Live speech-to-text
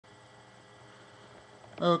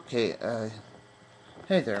Okay,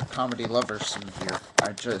 hey there, comedy lovers in here.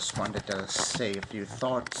 I just wanted to say a few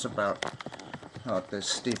thoughts about this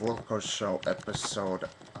Steve Wilkos show episode.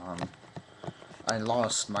 I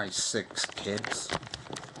lost my 6 kids.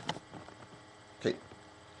 Okay,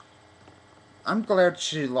 I'm glad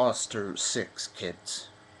she lost her 6 kids.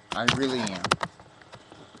 I really am.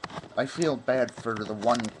 I feel bad for the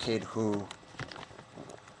one kid who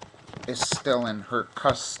is still in her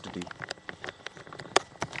custody.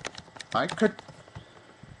 I could...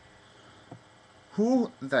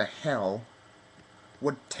 Who the hell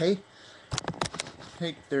would take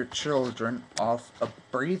their children off a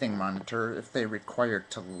breathing monitor if they require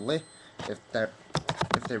to live, if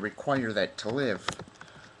they require that to live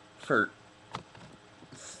for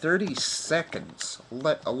 30 seconds,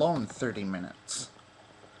 let alone 30 minutes?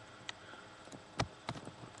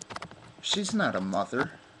 She's not a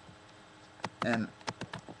mother, and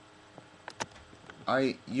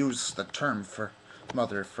I use the term for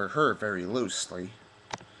mother for her very loosely.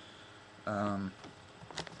 Um,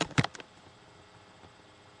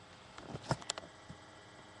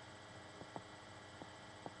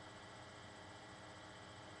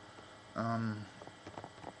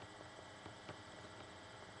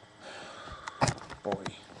 boy.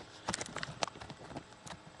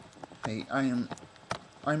 Hey,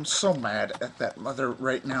 I'm so mad at that mother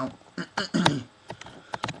right now.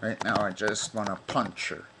 Right now, I just want to punch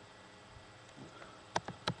her.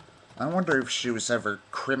 I wonder if she was ever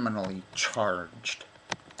criminally charged.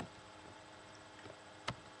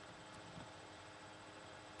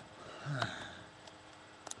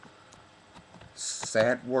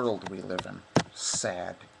 Sad world we live in.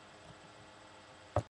 Sad.